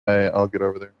I'll get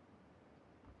over there.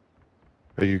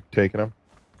 Are you taking him?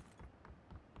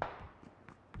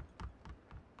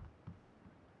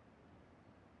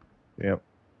 Yep.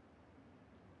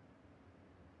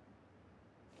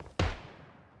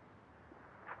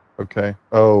 Okay.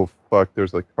 Oh fuck!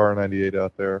 There's a car 98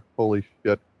 out there. Holy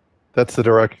shit! That's the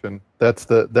direction.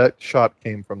 That shot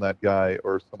came from that guy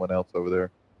or someone else over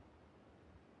there.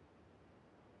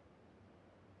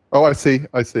 Oh, I see.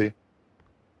 I see.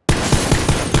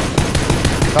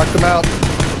 Knocked him out.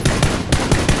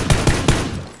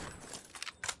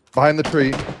 Behind the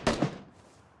tree.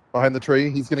 Behind the tree.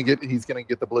 He's gonna get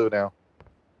the blue now.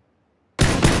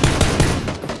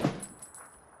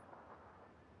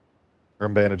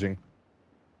 I'm bandaging.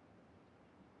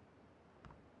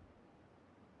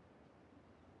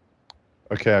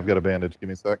 Okay, I've got a bandage. Give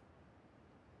me a sec.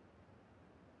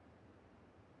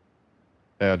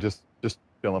 Yeah, just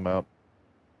fill him out.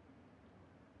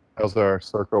 How's our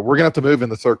circle? We're gonna have to move in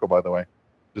the circle, by the way,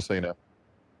 just so you know.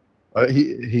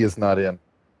 He is not in.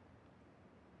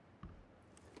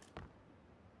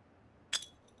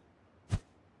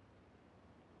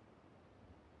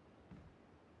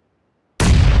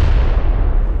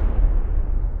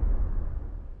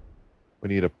 We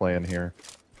need a plan here.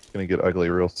 It's gonna get ugly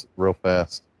real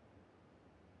fast.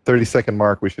 30-second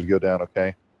mark. We should go down.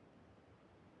 Okay.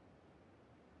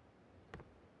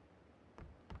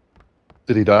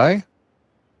 Did he die?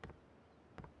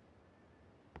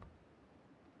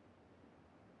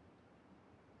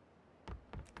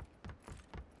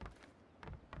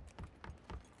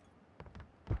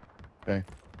 Okay.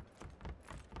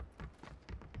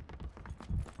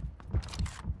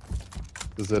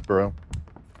 This is it, bro.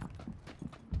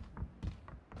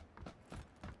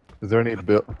 Is there any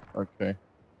bill? Okay.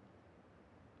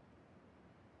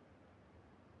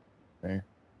 Okay.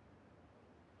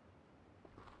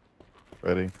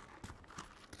 Ready.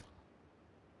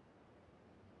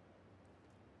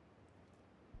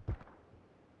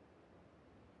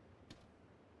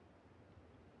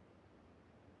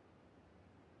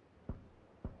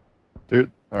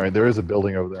 Dude, all right, there is a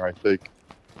building over there, I think.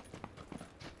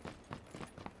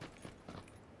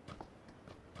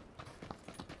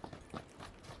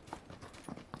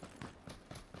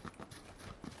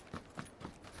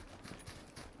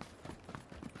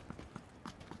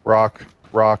 Rock,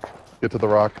 rock, get to the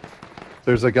rock.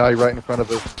 There's a guy right in front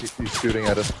of us. He's shooting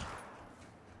at us.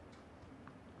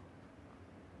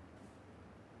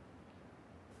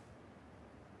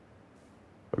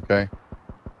 Okay.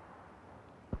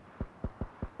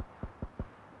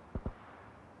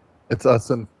 It's us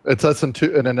and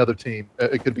two and another team.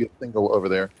 It could be a single over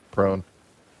there, prone.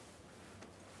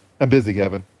 I'm busy,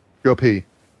 Gavin. Go pee.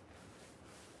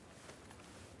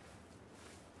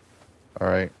 All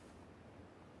right.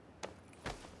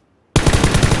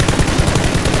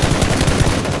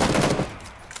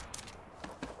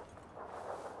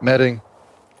 Medding.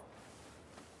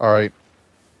 All right.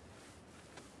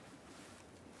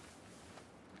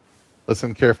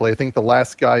 Listen carefully. I think the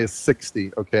last guy is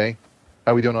 60, okay?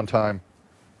 How are we doing on time?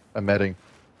 I'm medding.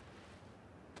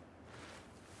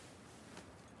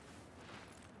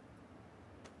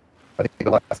 I think the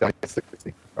last guy is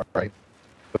 60. All right.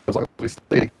 But as long as we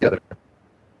stay together. All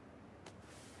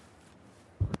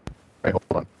right, hold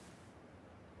on.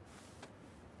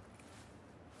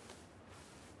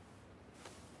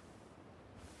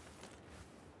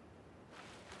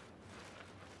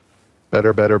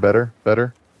 Better.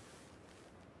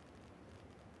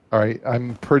 All right,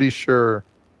 I'm pretty sure.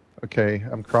 Okay,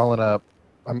 I'm crawling up.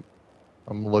 I'm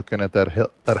looking at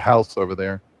that house over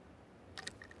there.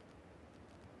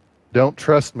 Don't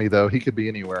trust me though. He could be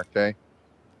anywhere. Okay.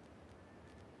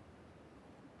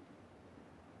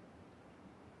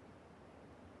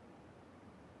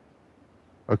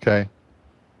 Okay.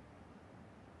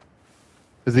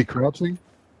 Is he crouching?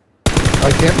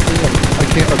 I can't see him. I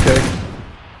can't. Okay.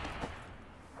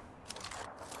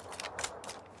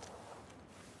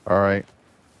 All right.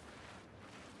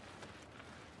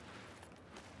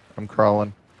 I'm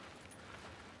crawling.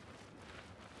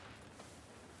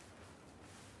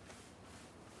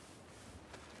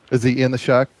 Is he in the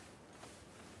shack?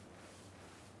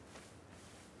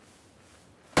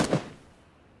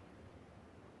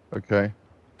 Okay.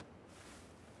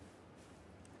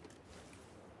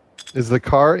 Is the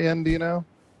car in, do you know?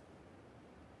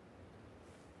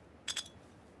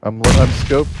 I'm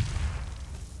scoped.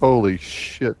 Holy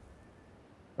shit.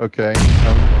 Okay.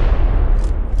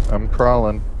 I'm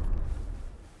crawling.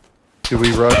 Do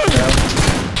we rush now?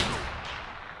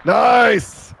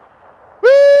 Nice!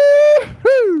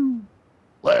 Woo!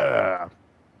 Yeah.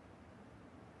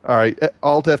 All right.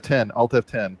 Alt F10. Alt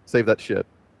F10. Save that shit.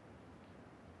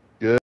 Good.